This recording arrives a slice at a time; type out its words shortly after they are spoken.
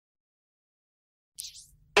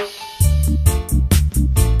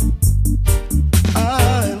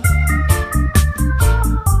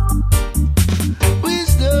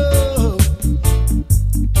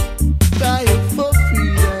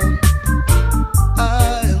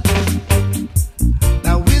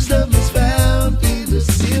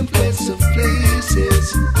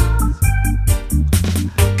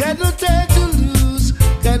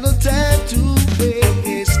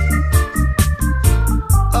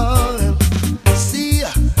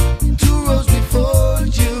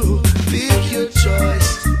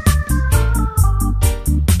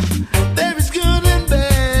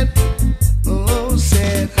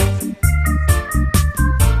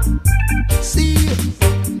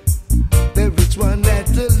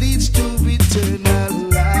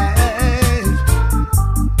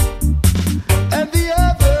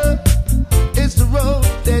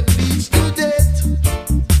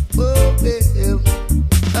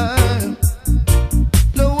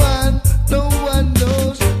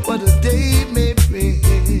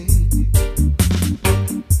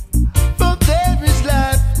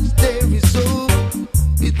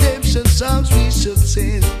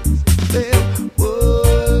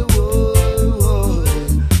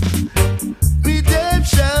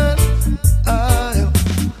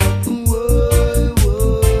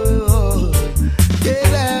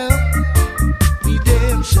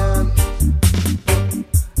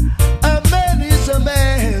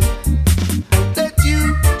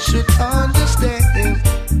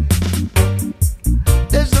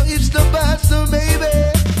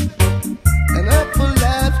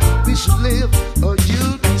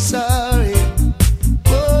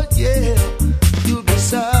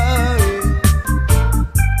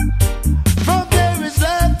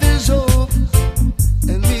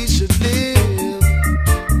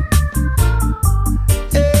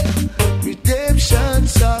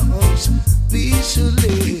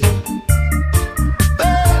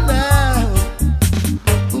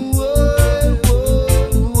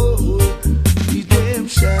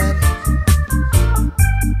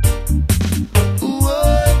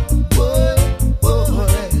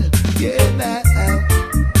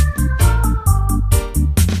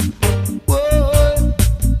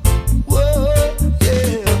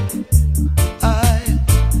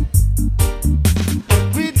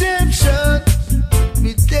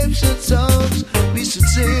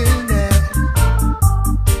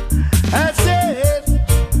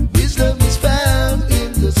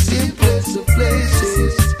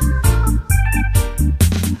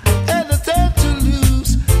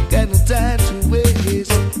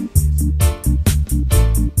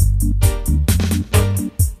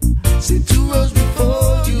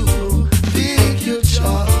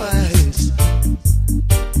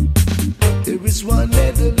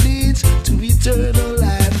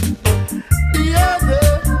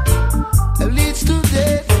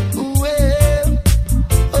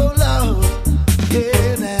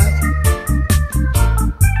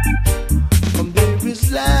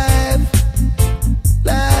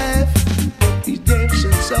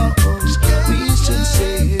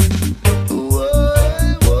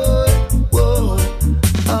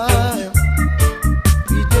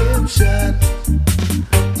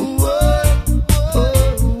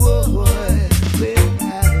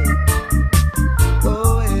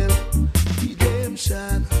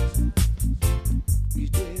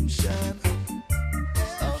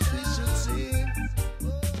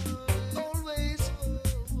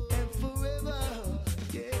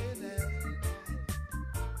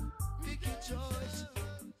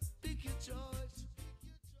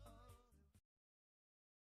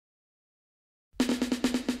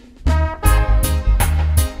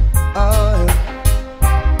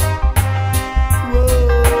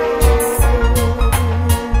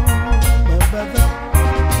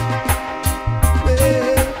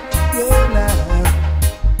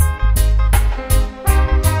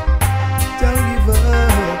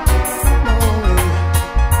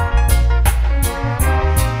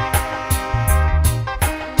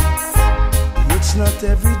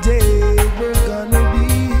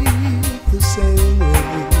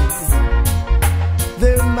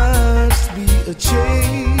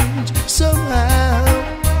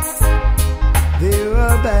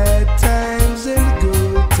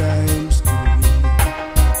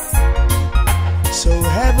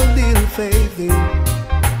faith in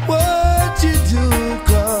what you do,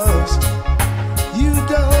 'cause you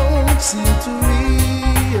don't seem to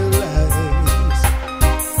realize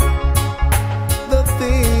the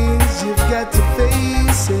things you've got to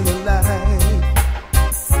face in life.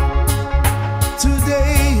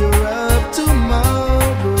 Today you're up,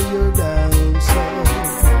 tomorrow you're down, so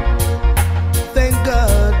thank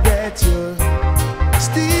God that you're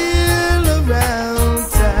still around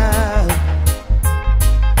town.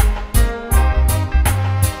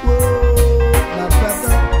 Whoa, my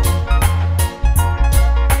brother.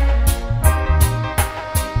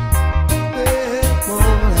 Yeah, whoa,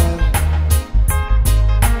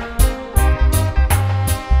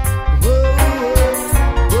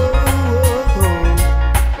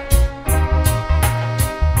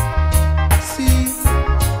 see,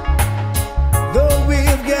 though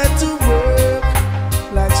we've got to work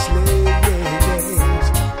like slaves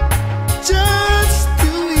just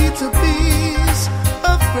to eat a piece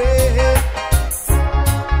of bread,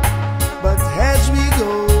 but as we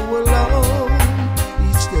go along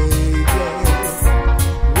each day,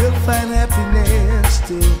 we'll find happiness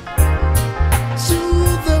to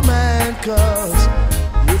soothe the mind, 'cause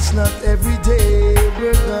it's not every day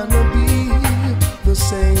we're gonna be the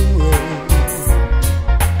same way.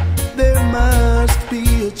 There must be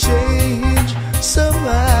a change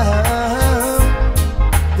somehow.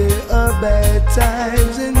 There are bad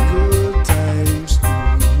times and good times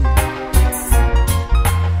too.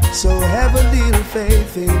 So have a little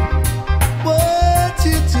faith in what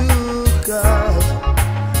you do, 'cause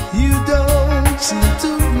you don't seem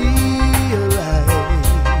to realize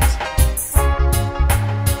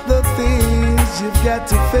the things you've got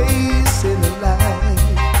to face in life.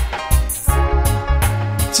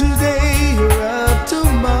 Today you're up,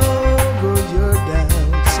 tomorrow you're down,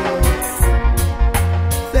 so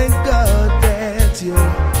thank God that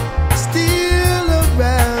you're still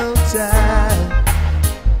around town.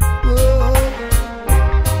 Whoa,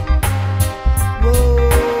 whoa,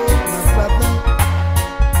 my brother.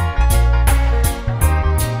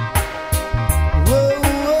 Whoa,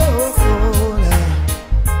 whoa, whoa, now.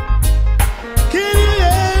 Can you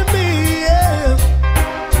hear me? Yeah.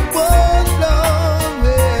 One long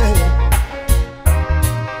way.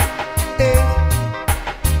 Hey.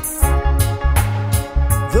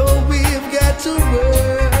 Though we've got to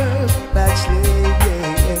work like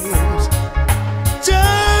slaves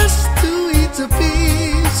just to eat a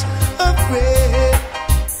piece of bread,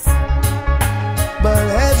 but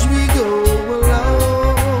as we go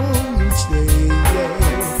along each day,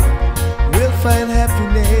 we'll find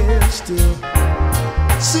happiness to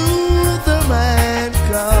soothe the mind,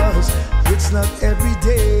 'cause it's not every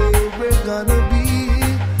day we're gonna be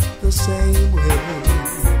the same way.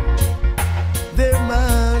 There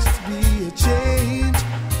must be a change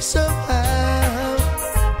somehow.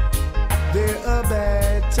 There are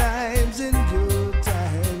bad times and good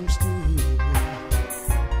times too.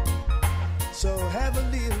 So have a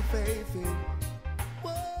little faith in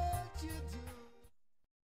what you do.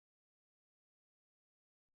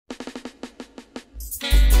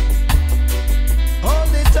 All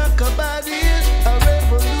they talk about is a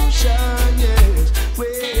revolution, yes.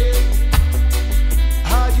 Wait,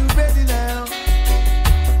 are you ready now?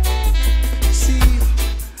 See,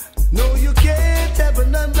 no, you can't have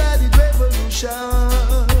an unbridled revolution.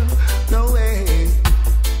 No way.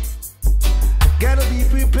 Gotta be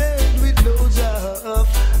prepared with loads of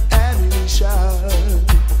ammunition.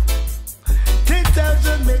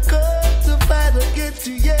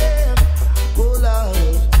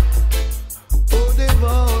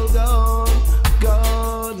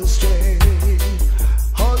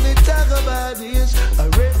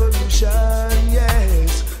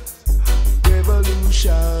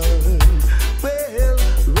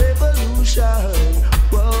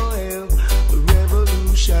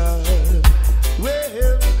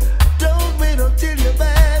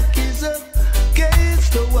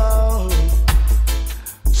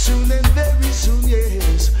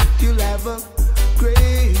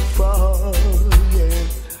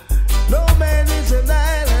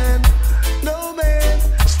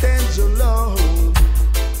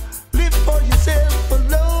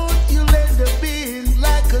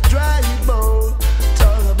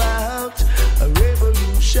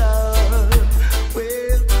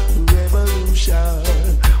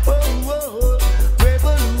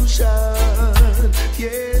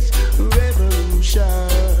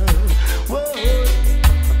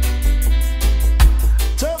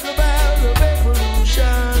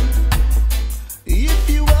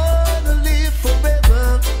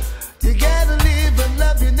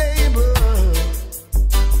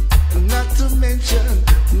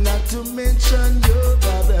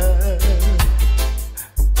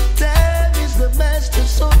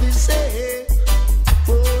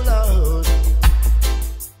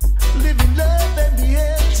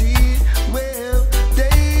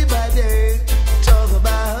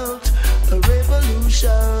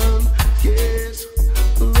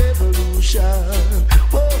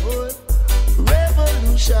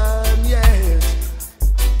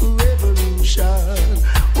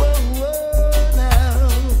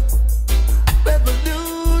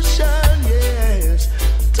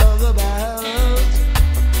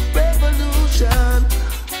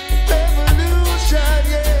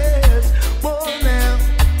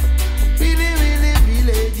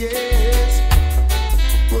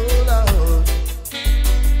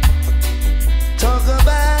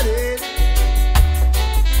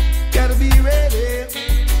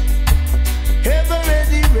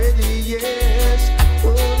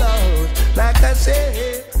 I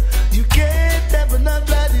say, you can't have an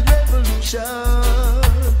bloody revolution.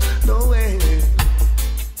 No way.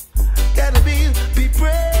 Gotta be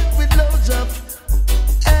prepared with loads of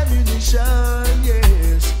ammunition,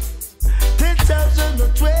 yes. 10,000 or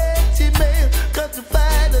 20 men come to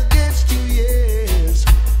fight against you, yes.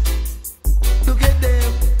 Look at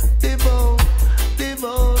them, they've all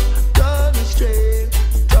gone astray.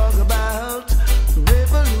 Talk about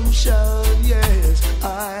revolution, yes.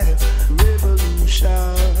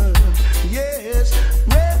 Revolution, yes.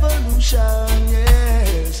 Revolution,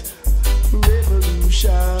 yes.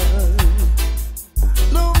 Revolution.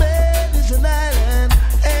 No man is an island,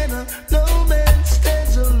 and no man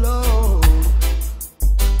stands alone.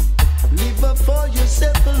 Live up for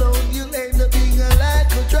yourself alone, you'll end up being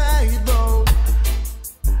like a dry bone.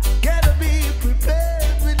 Gotta be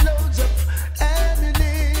prepared with loads of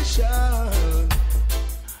ammunition,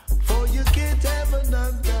 for you can't have a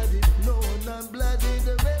non-blooded, no non-blooded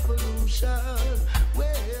revolution.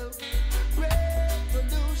 Well,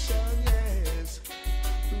 revolution, yes.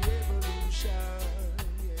 Revolution,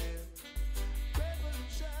 yeah.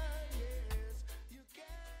 Revolution, yes. You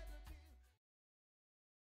gotta be.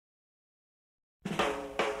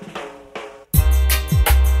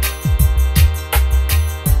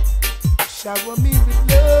 Shower me with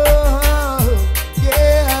love,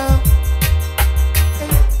 yeah.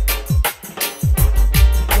 Hey.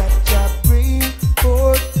 Jah bring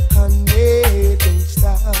forth honey, don't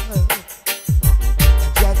stop.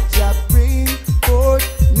 Jah bring forth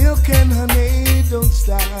milk and honey, don't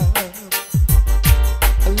stop.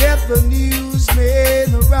 Let the newsmen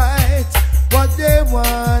write what they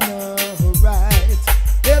wanna write.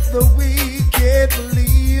 Let the wicked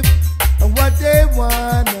believe what they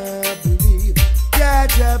wanna believe.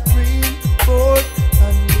 Jah bring forth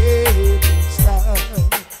honey, don't stop.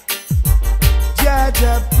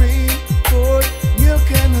 Jah bring forth milk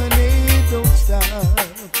and honey, don't stop.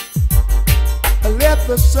 Let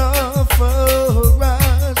the sufferers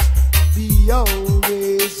be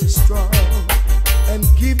always strong, and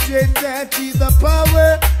give Daddy the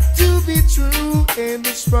power to be true and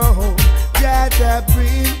strong. Jah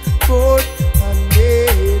bring forth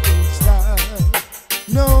honey, don't stop.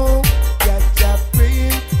 No, Jah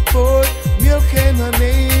bring forth milk and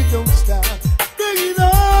honey, don't stop. Bring it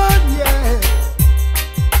on, yeah.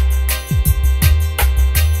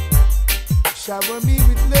 Shower me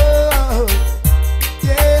with love,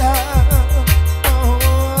 yeah.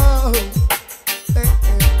 Oh, hey,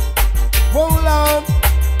 hey. Roll on,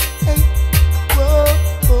 hey, whoa,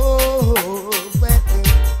 oh, hey, hey.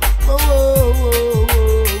 Oh,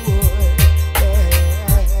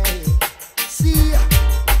 hey. See,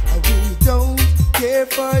 we don't care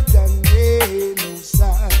for Danny, no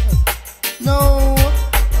sir. No,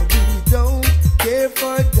 we don't care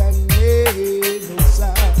for Danny, no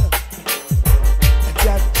sir.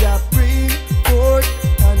 Jah bring forth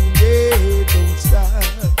honey, don't stop.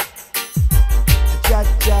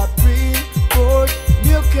 Jah bring forth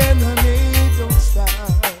milk and honey, don't stop.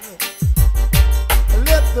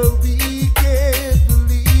 Let the wicked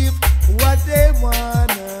believe what they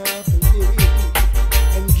wanna believe,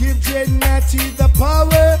 and give Daddy the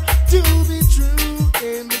power to be true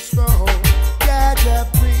and strong. Jah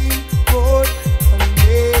bring forth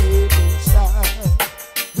honey,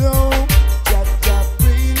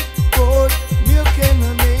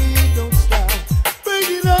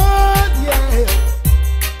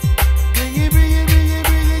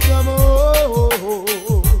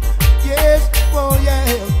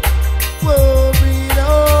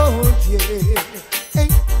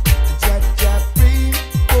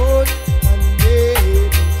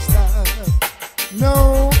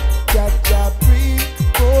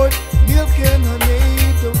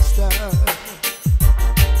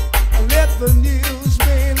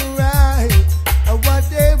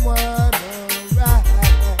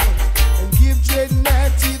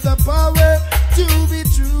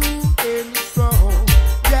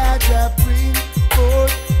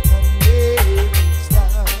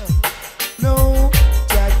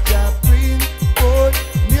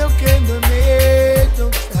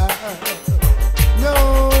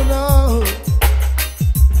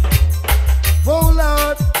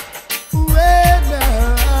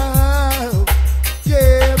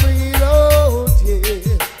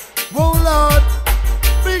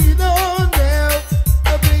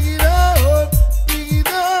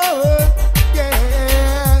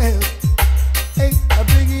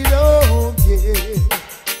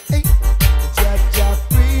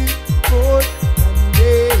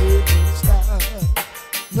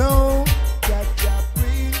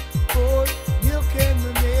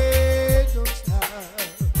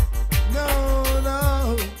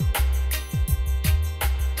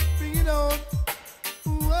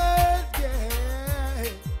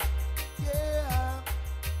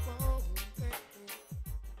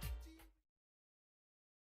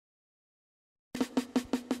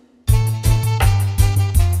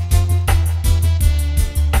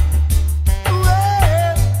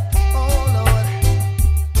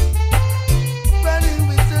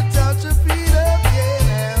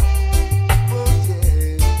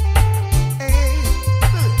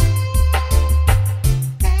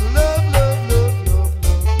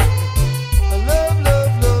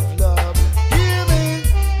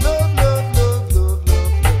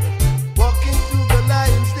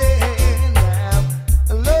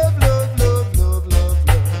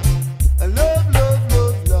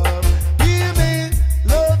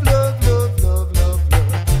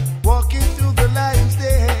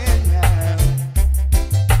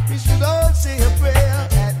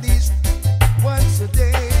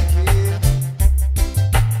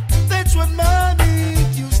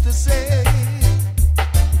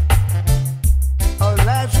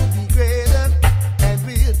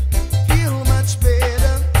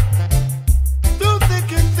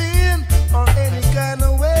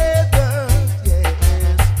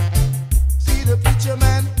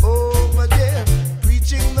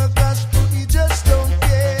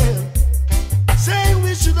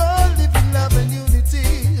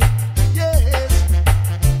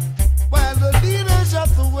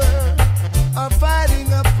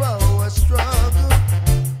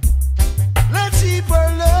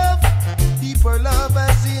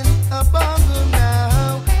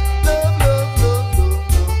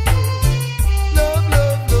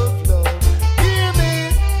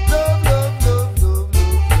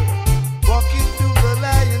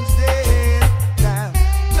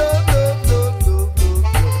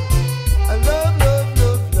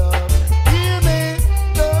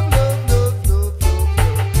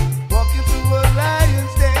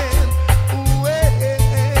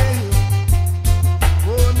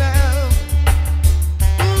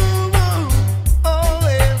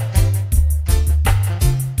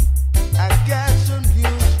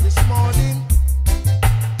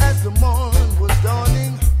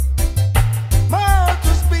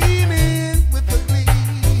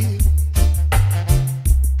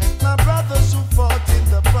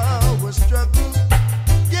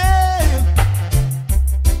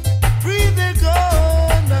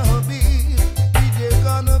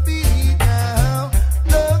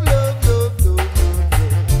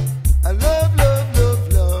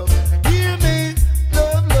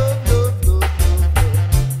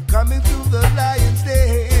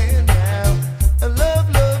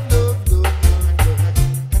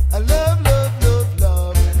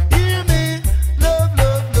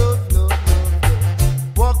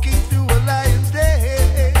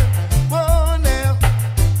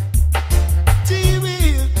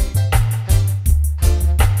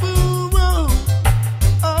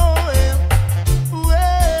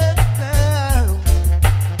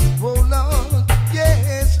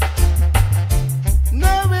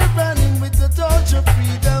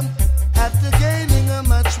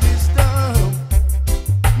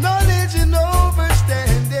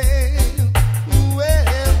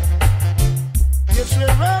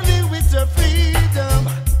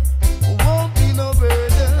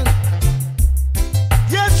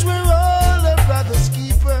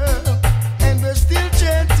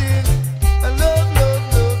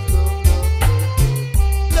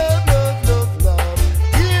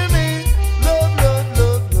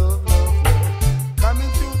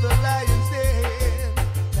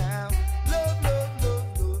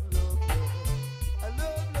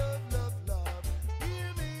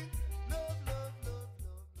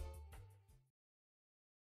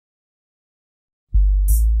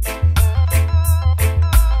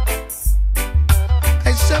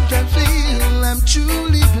 I'm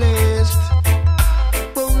truly blessed.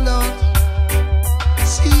 Oh Lord,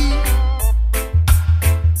 see,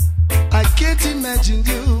 I can't imagine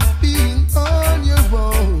you being on your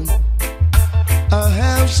own. A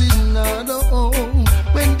house is not a home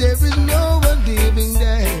when there is no one living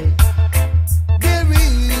there. There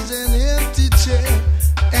is an empty chair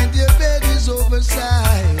and your bed is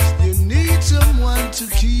oversized. You need someone to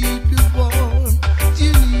keep you warm.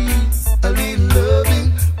 You need a little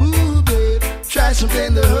loving. Ooh, babe, try some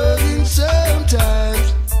tender hugging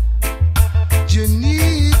sometimes. You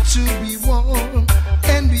need to be warm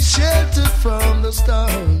and be sheltered from the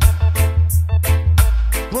storm.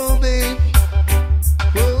 Oh, babe.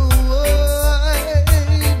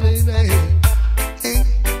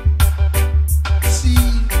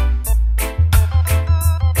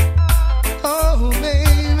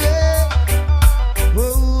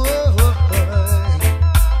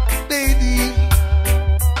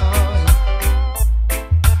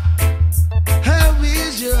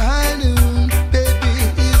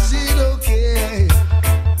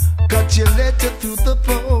 Through the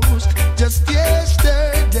post just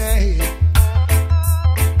yesterday.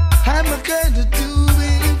 I'm kind of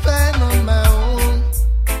doing fine on my own,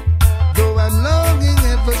 though I'm longing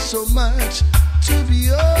ever so much to be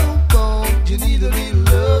home. You need a little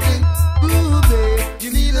loving, ooh babe,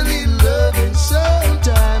 you need a little loving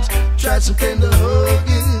sometimes. Try some tender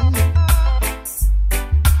hugging.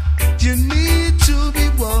 You need to be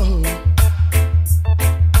warm,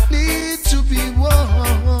 need to be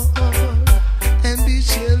warm and be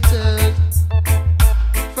sheltered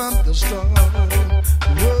from the storm.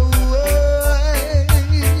 Whoa,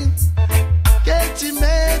 can't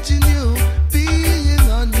imagine you being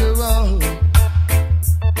on your own.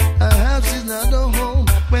 A house is not a home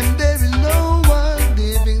when there is no one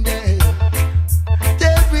living there.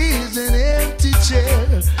 There is an empty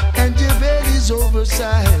chair and your bed is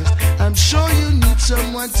oversized. I'm sure you need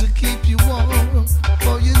someone to keep you warm,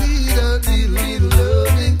 or you need a little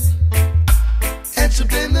loving and some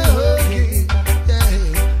tender hugging, yeah,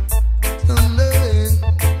 some loving.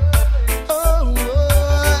 Oh,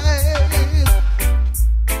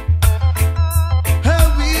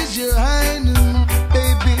 how is your high noon,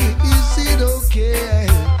 baby? Is it okay?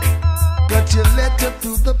 Got your letter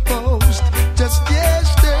through the post just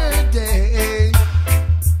yesterday.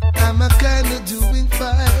 I'm a kinda doing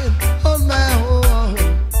fine on my own,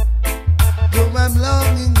 though I'm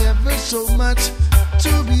longing ever so much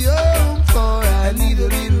to be home for. I need a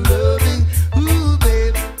little loving, ooh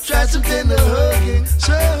babe, try some tender hugging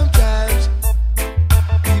sometimes.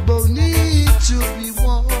 We both need to be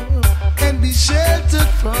warm and be sheltered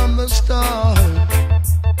from the storm.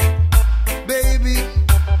 Baby,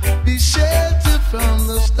 be sheltered from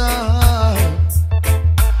the storm.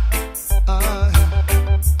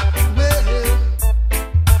 Well,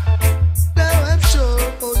 now I'm sure,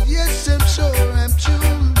 oh yes I'm sure I'm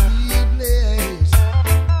truly blessed.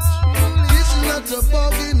 A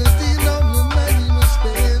bargain, a deal on the money must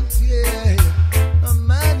spend, yeah. A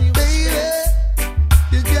money, baby,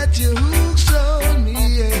 you got your hooks on me,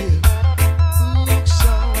 yeah. Hooks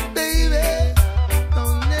on, baby,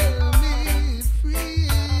 don't let me free,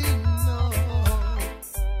 no.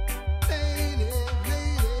 Lady,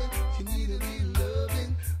 you need a little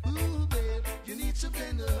loving, ooh, babe, you need some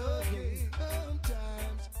tender hugging.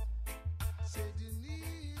 Sometimes, said you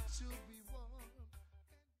need to be warm.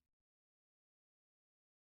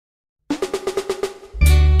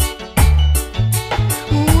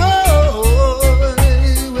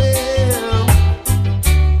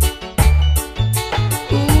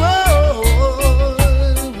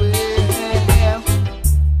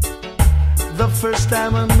 First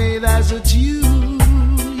time I made eyes at you,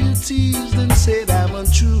 you teased and said I'm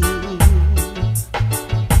untrue.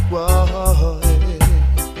 Whoa.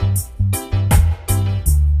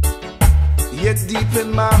 Yet deep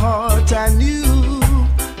in my heart I knew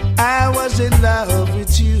I was in love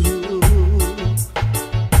with you.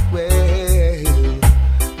 Well,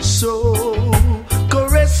 so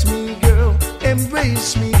caress me, girl,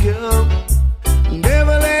 embrace me, girl,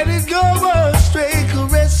 never let it go astray.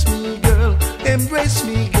 Caress me, girl, embrace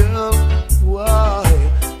me, girl. Why?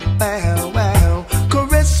 Wow, wow.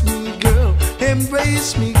 Caress me, girl.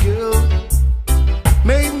 Embrace me, girl.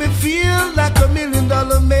 Make me feel like $1 million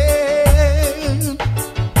man.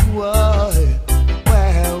 Why?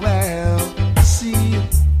 Wow, wow. See,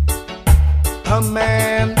 a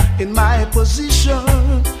man in my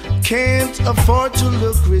position can't afford to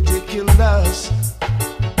look ridiculous.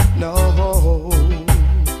 No.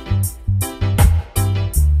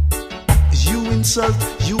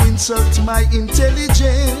 You insult my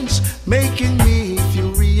intelligence, making me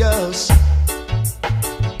furious.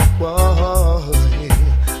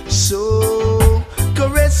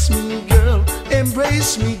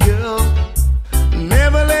 Embrace me, girl.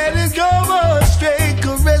 Never let it go astray.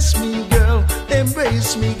 Caress me, girl.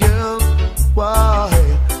 Embrace me, girl. Why?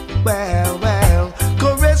 Well, well.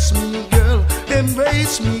 Caress me, girl.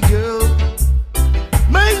 Embrace me, girl.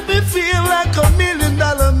 Make me feel like $1 million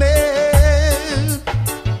man.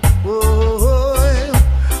 Oh, oh,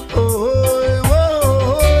 oh, oh,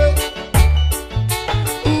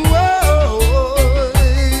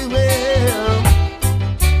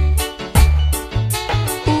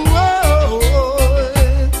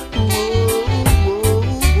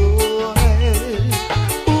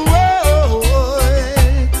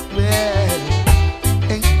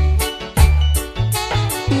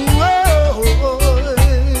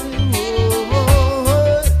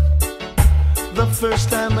 first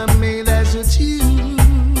time I made eyes with you,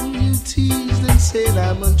 you teased and said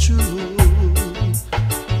I'm untrue.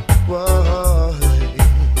 Why?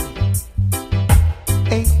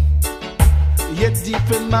 Hey. Yet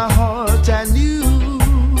deep in my heart I knew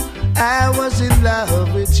I was in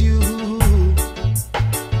love with you.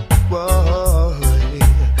 Why?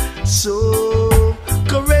 So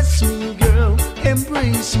caress me, girl,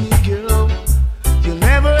 embrace me, girl. You'll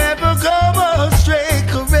never ever go astray.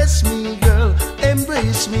 Caress me, girl.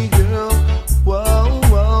 Embrace me, girl. Whoa,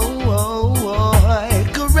 whoa, whoa, whoa.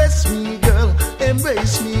 Caress me, girl.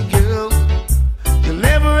 Embrace me, girl. You'll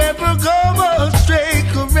never ever go astray.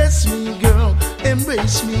 Caress me, girl.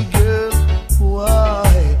 Embrace me, girl.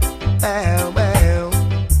 Why? Ow, ow.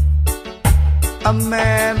 A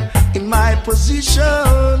man in my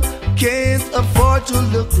position can't afford to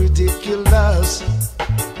look ridiculous.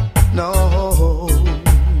 No.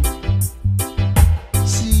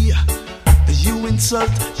 See, you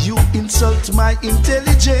insult my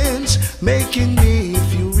intelligence, making me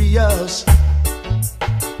furious.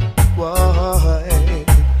 Why?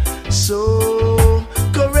 So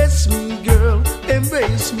caress me, girl,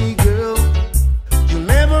 embrace me, girl. You'll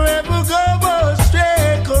never ever go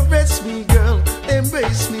astray. Caress me, girl,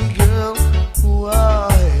 embrace me, girl.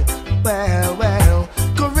 Why? Well, well,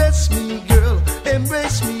 caress me, girl,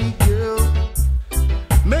 embrace me, girl.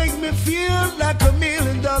 Make me feel like $1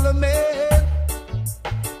 million man.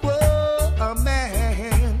 Whoa, a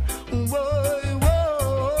man. Whoa, whoa,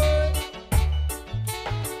 whoa.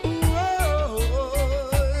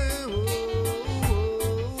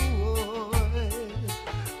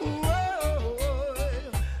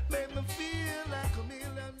 Make me feel like $1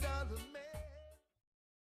 million man.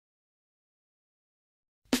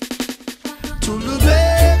 To the day,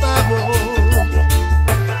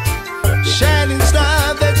 shining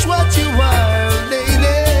star, that's what you are,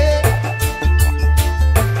 lady.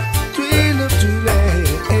 Twin of today,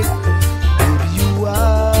 baby, you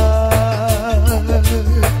are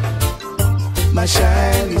my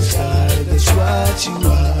shining star, that's what you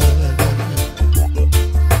are.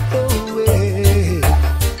 Oh, yeah.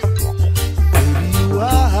 Baby, you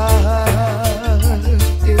are,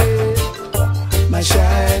 yeah, my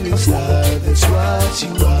shining star, that's what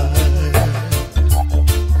you are.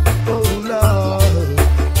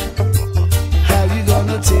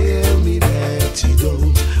 Tell me that you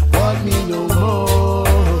don't want me no more.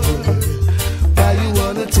 Why you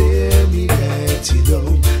wanna tell me that you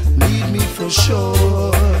don't need me for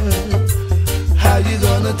sure? How you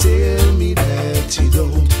gonna tell me that you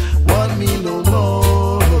don't want me no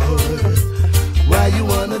more? Why you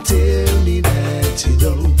wanna tell me that you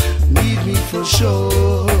don't need me for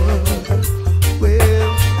sure?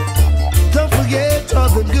 Well, don't forget all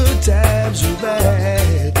the good times we've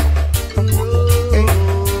had.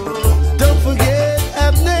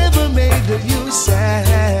 You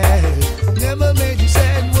sad, never made you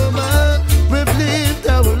sad, woman. We've lived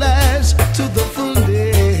our lives to the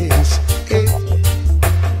fullest,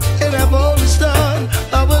 and I've always thought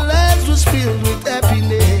our lives was filled with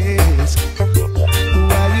happiness.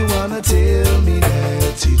 Why you wanna tell me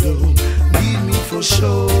that you don't need me for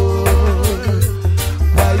sure?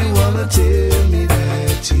 Why you wanna tell me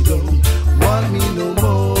that you don't want me no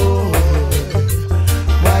more?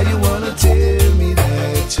 Why you wanna tell me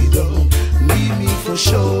that you don't need me for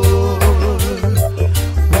sure?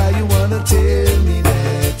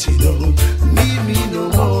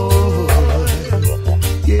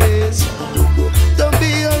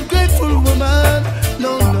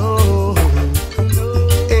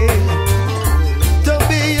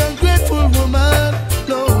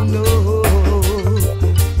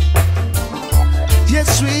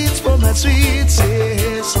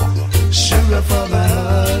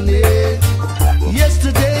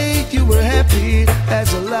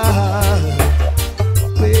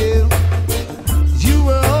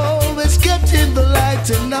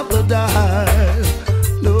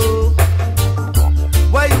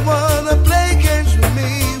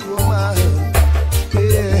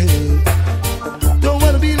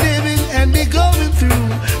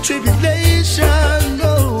 tribulation.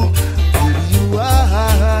 No, you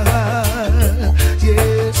are,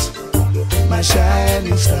 yes, my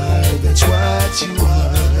shining star. That's what you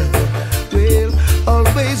are. Well,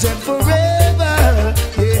 always and forever.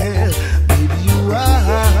 Yeah, baby, you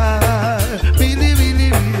are really, really,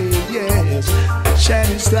 really, yes,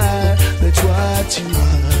 shining star. That's what you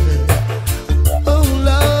are. Oh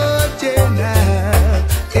Lord, yeah, now,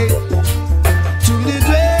 hey, to the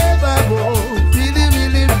grave I go, really,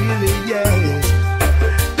 really, really, yes.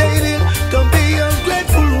 Lady, don't be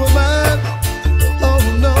ungrateful woman. Oh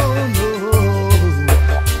no, no.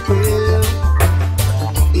 Well,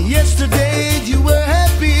 yesterday you were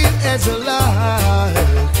happy as a lark.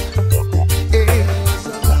 Hey,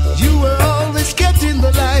 you were always kept in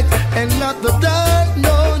the light and not the dark.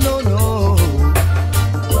 No, no, no.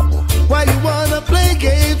 Why you wanna play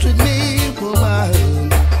games with me,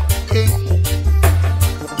 woman? Hey,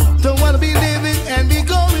 don't wanna be living and be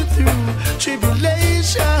going through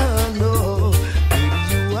tribulation. No, baby,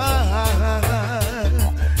 you are,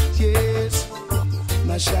 yes,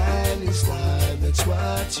 my shining star. That's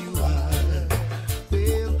what you are.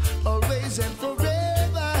 Well, always and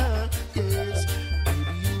forever. Yes,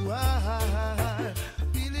 baby, you are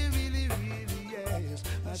really, really, really, yes,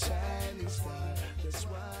 my shining star. That's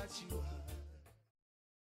what you are.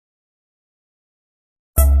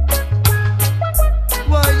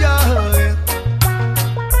 Why, yeah.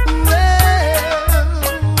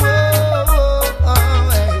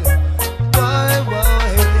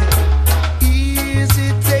 Easy,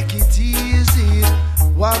 take it easy.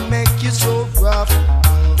 Why make you so rough?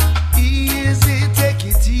 Easy, take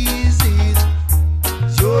it easy.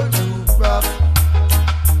 You're too rough,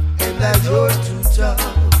 and that you're too tough.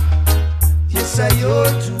 Yes,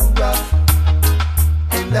 you're too rough,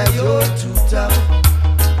 and that you're too tough.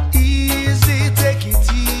 Easy, take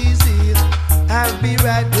it easy. I'll be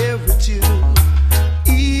right there with you.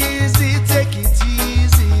 Easy, take it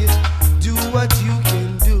easy. Do what you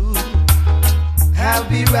can do. I'll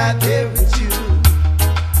be right there with you.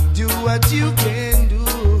 Do what you can do.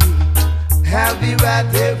 I'll be right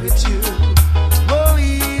there with you. Oh,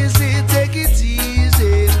 easy, take it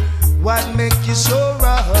easy. What make you so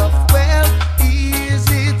rough? Well,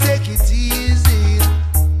 easy, take it easy.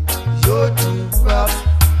 You're too rough,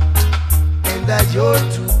 and that you're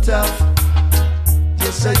too tough.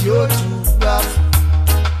 Yes, sir, you're too rough,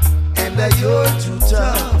 and that you're too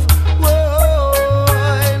tough. Whoa,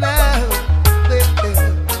 now,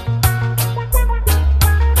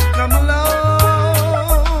 come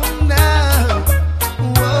along now.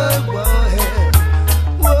 Whoa, whoa,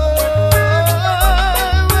 whoa,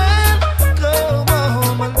 come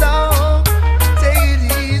on along. Take it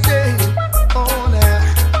easy, oh now.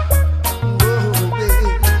 Whoa,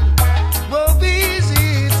 baby, whoa, easy,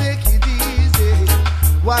 take it easy.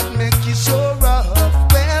 What make you so rough?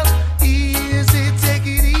 Well, easy, take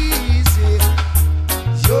it easy.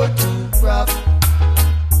 You're too rough.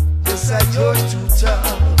 Yes, you're too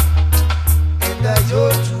tough. And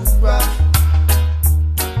you're too rough.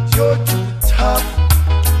 You're too tough.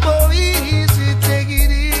 Oh, easy, take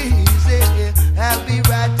it easy. I'll be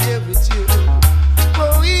right there with you.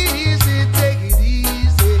 Oh, easy, take it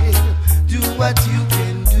easy. Do what you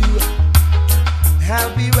can do.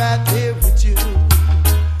 I'll be right there with you.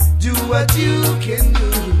 Do what you can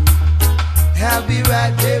do. I'll be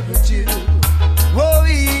right there with you. Oh,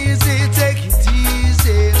 easy, take it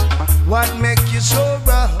easy. What make you so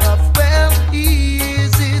rough? Well,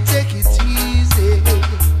 easy, take it easy.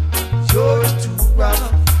 You're too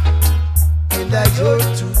rough, and you're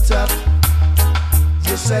too tough.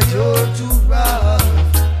 Yes, you're too rough,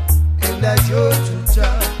 and you're too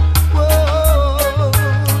tough. Whoa,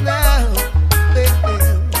 now,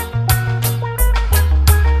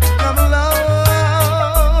 come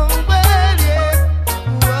along, well, yeah.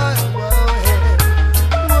 Whoa, whoa, yeah.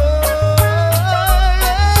 Whoa,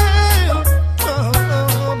 yeah.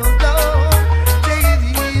 Take it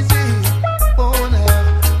easy, oh now.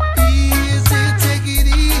 Easy, take it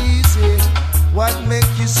easy. What make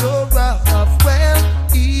you so rough? Well,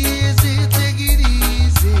 easy, take it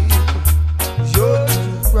easy. You're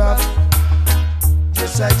too rough.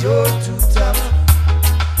 Yes, you're too tough.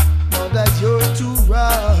 No, that you're too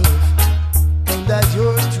rough, and that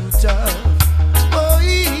you're too tough. Oh,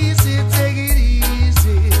 easy, take it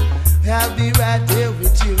easy. I'll be right there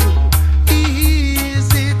with you.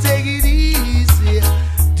 Easy, take it easy.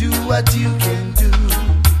 Do what you can do.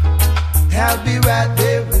 I'll be right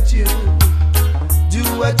there with you. Do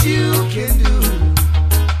what you can do.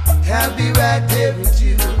 I'll be right there with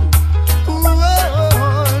you. Ooh,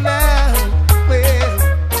 oh, now, well,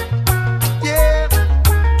 yeah,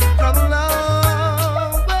 come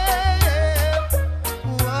along, well.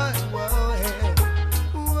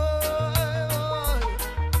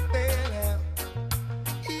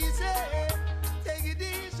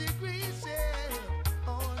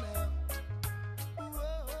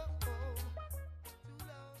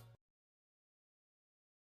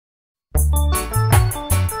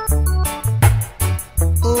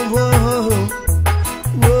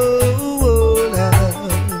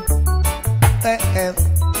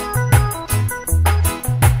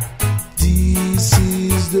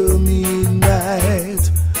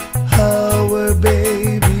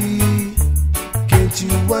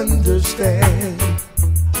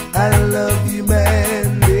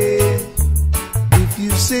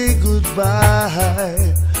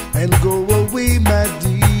 goodbye and go away, my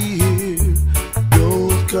dear.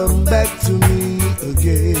 Don't come back to me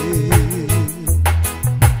again.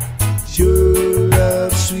 Your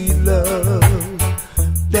love, sweet love,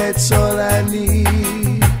 that's all I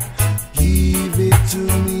need. Give it to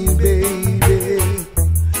me, baby,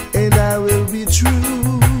 and I will be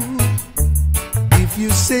true. If you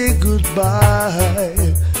say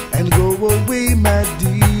goodbye and go away, my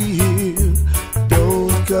dear,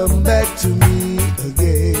 don't come back to me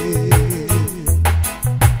again.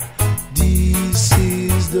 This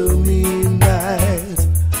is the midnight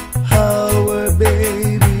hour,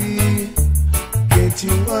 baby. Can't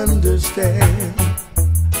you understand?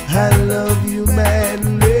 I love you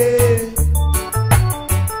madly.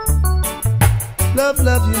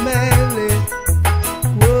 Love you madly.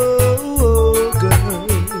 Whoa, girl.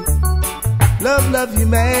 Love you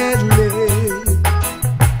madly.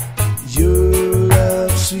 Your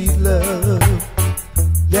love, sweet love,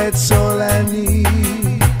 that's all I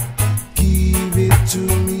need. Give it to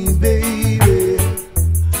me, baby,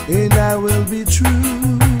 and I will be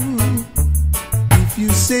true. If you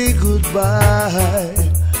say goodbye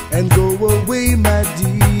and go away, my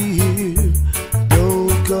dear,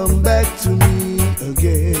 don't come back to me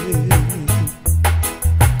again.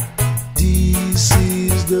 This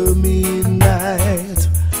is the midnight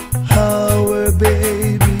hour,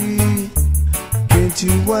 baby. Can't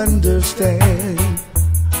you understand?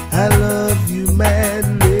 I love you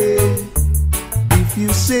madly. If you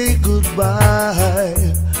say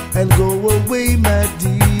goodbye and go away, my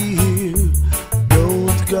dear,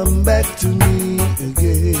 don't come back to me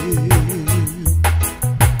again.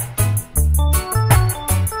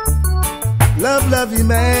 Love you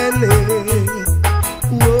madly.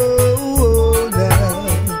 Whoa, now.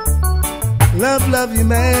 Love you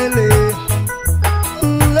madly.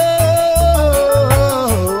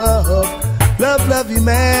 Love you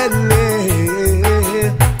madly.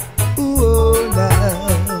 Ooh, now.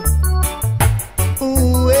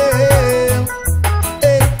 Ooh, well,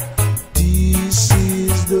 hey. This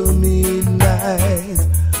is the midnight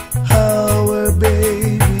hour,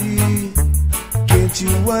 baby. Can't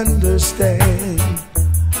you understand?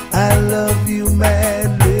 I love you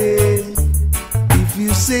madly. If you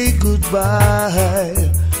say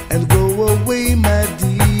goodbye and go away, my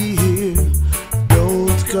dear,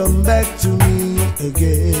 don't come back to me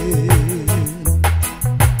again.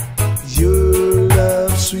 Your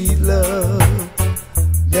love, sweet love,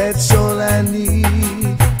 that's all I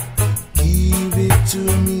need. Give it to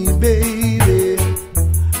me, baby,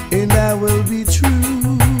 and I will be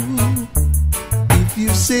true. If you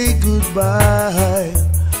say goodbye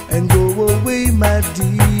and go away, my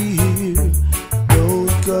dear,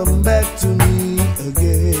 don't come back to me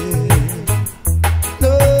again.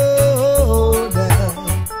 No, now,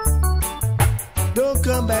 don't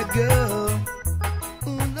come back, girl.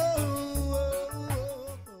 No.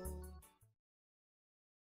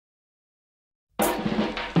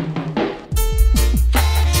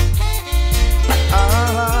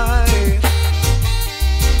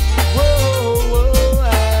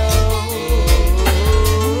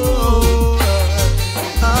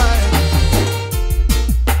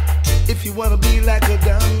 If you wanna be like a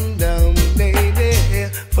dum-dum lady,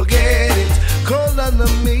 forget it, call on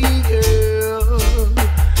me, girl.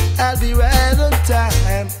 I'll be right on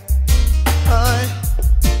time.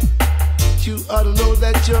 You ought to know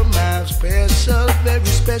that you're my special, very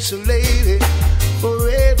special lady,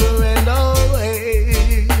 forever and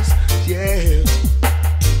always, yes.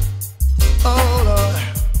 Oh Lord,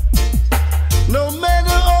 no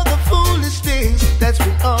matter all the foolish things that's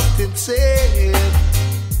been often said,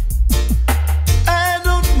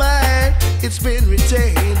 it's been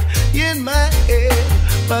retained in my head.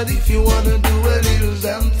 But if you wanna do a little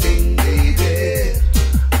something, baby,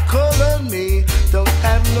 call on me. Don't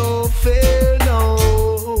have no fear, no.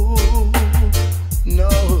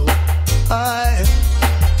 I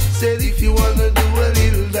said if you wanna do a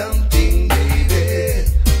little something, baby,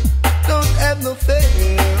 don't have no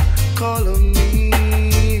fear, call on me.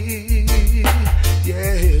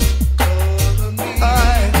 Yes, call on me.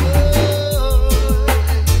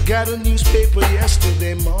 Got a newspaper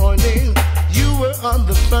yesterday morning. You were on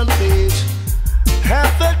the front page. I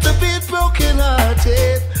felt a bit broken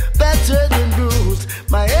hearted, battered and bruised.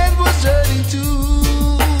 My head was hurting too.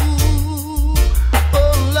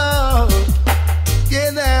 Oh Lord, yeah,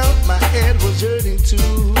 now my head was hurting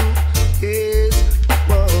too. Yes,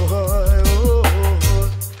 whoa,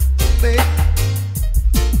 babe.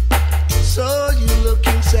 Saw you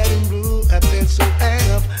looking sad and blue. I felt so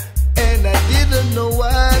up, and I didn't know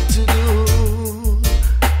what to do.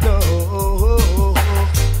 No,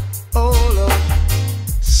 oh Lord.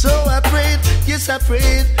 Yes, I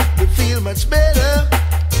prayed you feel much better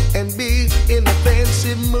and be in a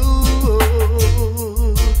fancy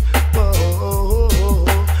mood. Oh,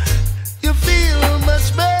 you feel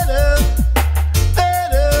much better,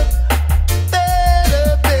 better,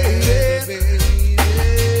 better, baby.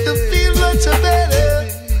 You feel much better.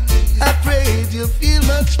 I prayed you feel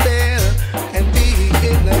much better and be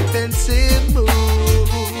in a fancy mood.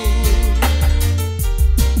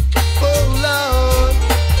 Oh Lord,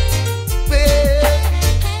 baby.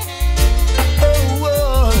 Oh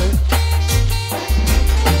Lord,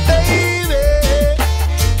 baby.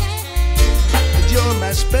 You're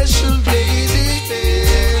my special lady.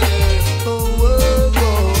 Oh Lord,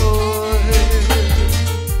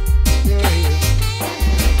 yeah.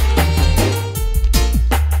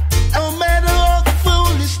 No matter all the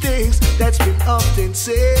foolish things that's been often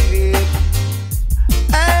said,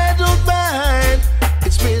 I don't mind.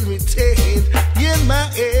 It's been retained in my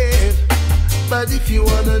head. But if you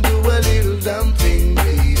wanna do a little dumb thing,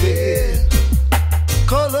 baby,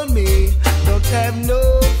 call on me. Don't have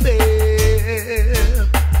no fear.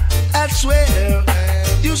 I swear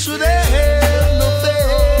you should have no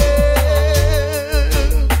fear.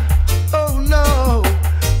 Oh no,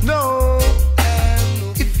 no.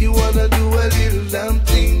 If you wanna do a little dumb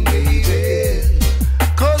thing, baby,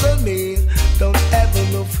 call on me. Don't have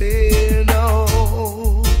no fear, no,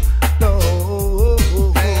 no.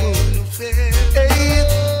 Hey,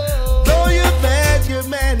 though you've had your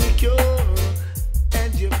manicure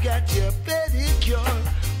and you've got your pedicure,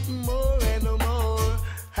 more and more,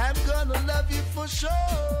 I'm gonna love you for sure.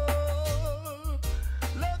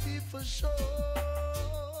 Love you for sure.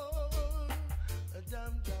 A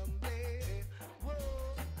dum-dum lady, whoa,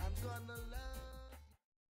 I'm gonna love.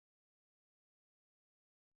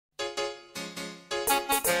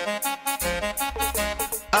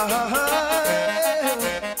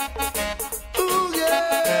 Ooh,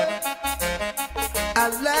 yeah. I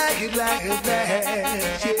like it like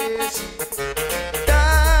that, yes.